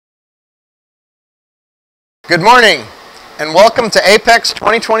Good morning and welcome to Apex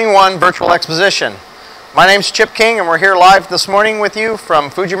 2021 Virtual Exposition. My name is Chip King and we're here live this morning with you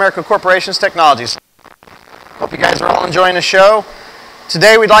from Fuji America Corporation's Technologies. Hope you guys are all enjoying the show.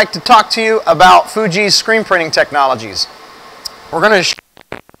 Today we'd like to talk to you about Fuji's screen printing technologies. We're going to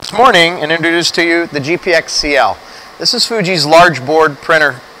this morning and introduce to you the GPX-CL. This is Fuji's large board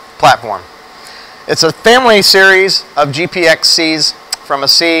printer platform. It's a family series of GPX-Cs from a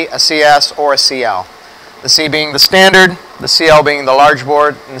C, a CS, or a CL. The C being the standard, the CL being the large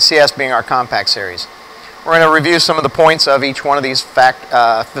board, and the CS being our compact series. We're going to review some of the points of each one of these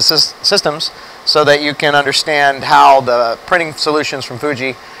systems so that you can understand how the printing solutions from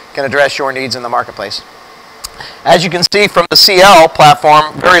Fuji can address your needs in the marketplace. As you can see from the CL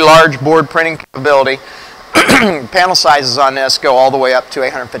platform, very large board printing capability. Panel sizes on this go all the way up to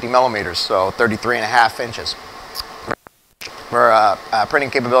 850 millimeters, so 33.5 inches for printing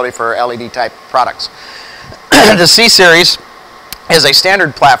capability for LED type products. The C series is a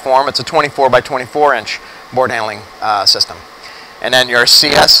standard platform. It's a 24 by 24 inch board handling system. And then your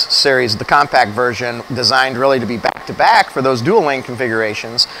CS series, the compact version, designed really to be back-to-back for those dual lane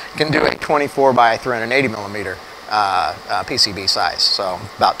configurations, can do a 24 by 380 millimeter PCB size, so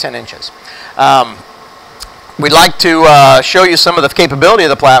about 10 inches. We'd like to show you some of the capability of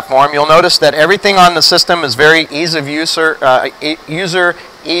the platform. You'll notice that everything on the system is very ease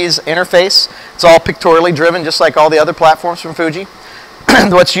interface. It's all pictorially driven, just like all the other platforms from Fuji.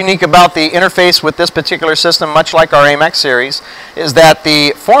 What's unique about the interface with this particular system, much like our AMX series, is that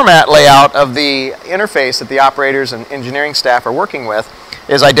the format layout of the interface that the operators and engineering staff are working with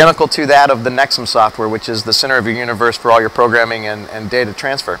is identical to that of the Nexum software, which is the center of your universe for all your programming and data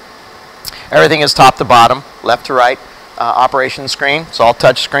transfer. Everything is top to bottom, left to right, operation screen. It's all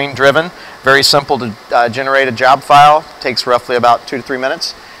touch screen driven. Very simple to generate a job file. Takes roughly about 2 to 3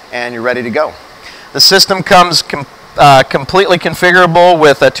 minutes, and you're ready to go. The system comes completely configurable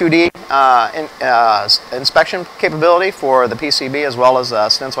with a 2D inspection capability for the PCB as well as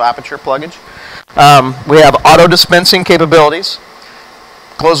stencil aperture pluggage. We have auto dispensing capabilities,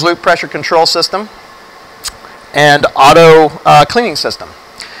 closed loop pressure control system, and auto cleaning system.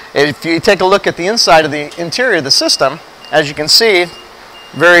 If you take a look at the inside of the interior of the system, as you can see,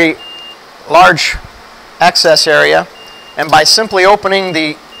 very large access area, and by simply opening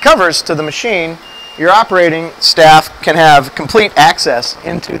the covers to the machine, your operating staff can have complete access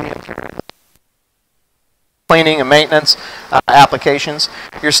into the interior. Cleaning and maintenance applications.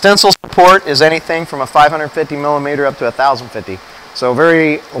 Your stencil support is anything from a 550 millimeter up to 1050. So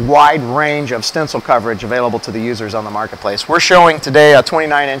very wide range of stencil coverage available to the users on the marketplace. We're showing today a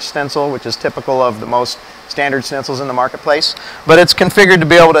 29-inch stencil, which is typical of the most standard stencils in the marketplace, but it's configured to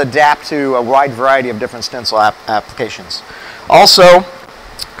be able to adapt to a wide variety of different stencil applications. Also,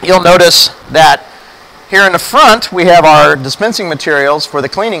 you'll notice that here in the front we have our dispensing materials for the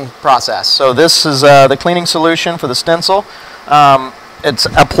cleaning process. So this is the cleaning solution for the stencil. It's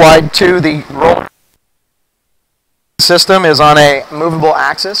applied to the roller. System is on a movable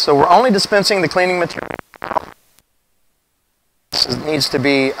axis, so we're only dispensing the cleaning material. This needs to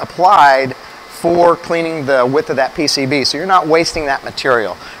be applied for cleaning the width of that PCB, so you're not wasting that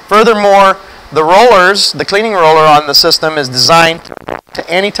material. Furthermore, the rollers, the cleaning roller on the system is designed to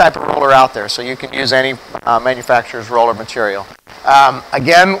any type of roller out there, so you can use any manufacturer's roller material.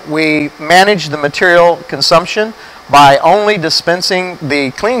 Again, we manage the material consumption by only dispensing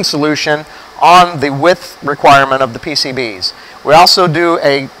the cleaning solution on the width requirement of the PCBs. We also do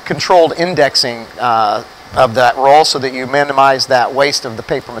a controlled indexing of that roll so that you minimize that waste of the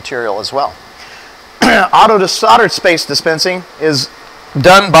paper material as well. Auto solder space dispensing is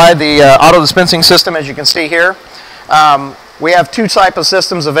done by the auto dispensing system, as you can see here. We have 2 types of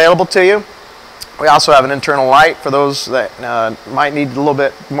systems available to you. We also have an internal light for those that might need a little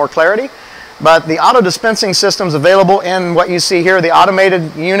bit more clarity. But the auto dispensing system is available in what you see here, the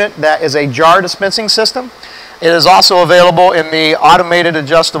automated unit that is a jar dispensing system. It is also available in the automated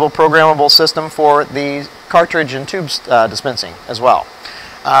adjustable programmable system for the cartridge and tubes dispensing as well.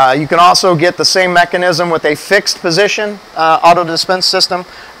 You can also get the same mechanism with a fixed position auto dispense system,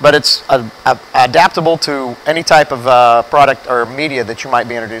 but it's adaptable to any type of product or media that you might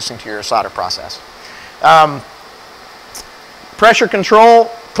be introducing to your solder process. Pressure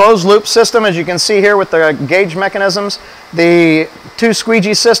control closed loop system, as you can see here with the gauge mechanisms. The 2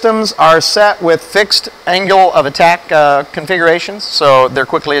 squeegee systems are set with fixed angle of attack configurations, so they're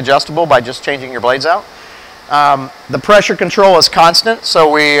quickly adjustable by just changing your blades out. The pressure control is constant,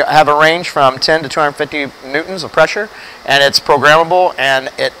 so we have a range from 10 to 250 newtons of pressure, and it's programmable, and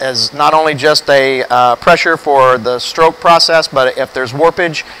it is not only just a pressure for the stroke process, but if there's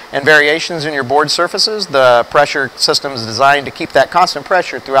warpage and variations in your board surfaces, the pressure system is designed to keep that constant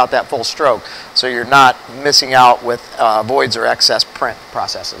pressure throughout that full stroke, so you're not missing out with voids or excess print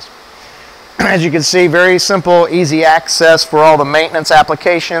processes. As you can see, very simple, easy access for all the maintenance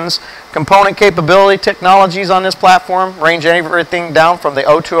applications. Component capability technologies on this platform range everything down from the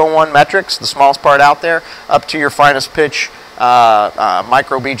 0201 metrics, the smallest part out there, up to your finest pitch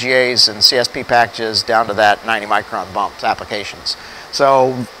micro BGAs and CSP packages down to that 90 micron bumps applications.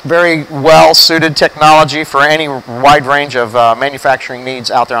 So very well suited technology for any wide range of manufacturing needs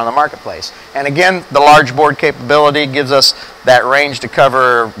out there on the marketplace. And again, the large board capability gives us that range to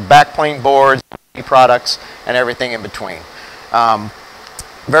cover backplane boards, products, and everything in between.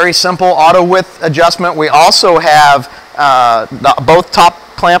 Very simple auto width adjustment. We also have both top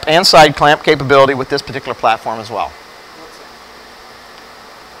clamp and side clamp capability with this particular platform as well.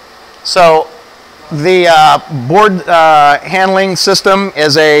 So the board handling system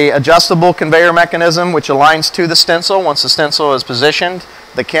is a adjustable conveyor mechanism which aligns to the stencil once the stencil is positioned.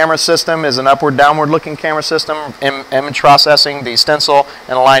 The camera system is an upward downward looking camera system, image processing the stencil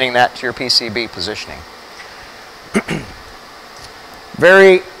and aligning that to your PCB positioning.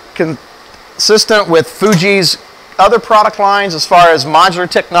 Very consistent with Fuji's other product lines as far as modular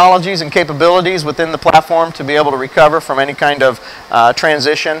technologies and capabilities within the platform to be able to recover from any kind of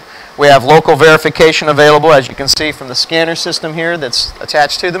transition. We have local verification available, as you can see from the scanner system here that's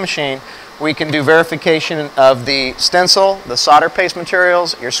attached to the machine. We can do verification of the stencil, the solder paste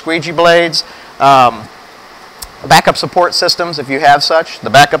materials, your squeegee blades, backup support systems if you have such. The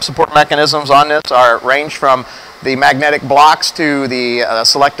backup support mechanisms on this range from the magnetic blocks to the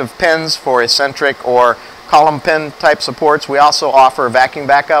selective pins for eccentric or column pin type supports. We also offer vacuum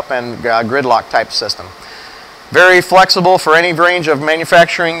backup and gridlock type system. Very flexible for any range of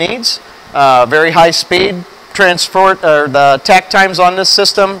manufacturing needs. Very high speed transport, or the takt times on this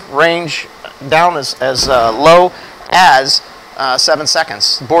system range down as low as 7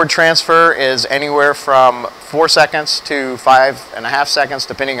 seconds. Board transfer is anywhere from 4 seconds to 5.5 seconds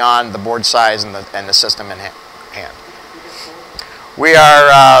depending on the board size and the system in hand. We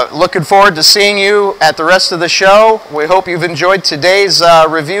are looking forward to seeing you at the rest of the show. We hope you've enjoyed today's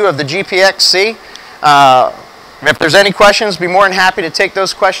review of the GPX-C. If there's any questions, be more than happy to take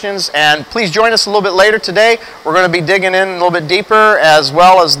those questions. And please join us a little bit later today. We're going to be digging in a little bit deeper, as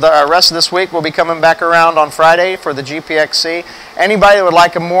well as the rest of this week. We'll be coming back around on Friday for the GPX-C. Anybody that would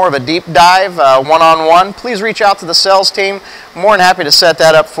like more of a deep dive, one-on-one, please reach out to the sales team. More than happy to set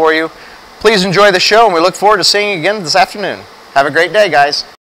that up for you. Please enjoy the show, and we look forward to seeing you again this afternoon. Have a great day, guys.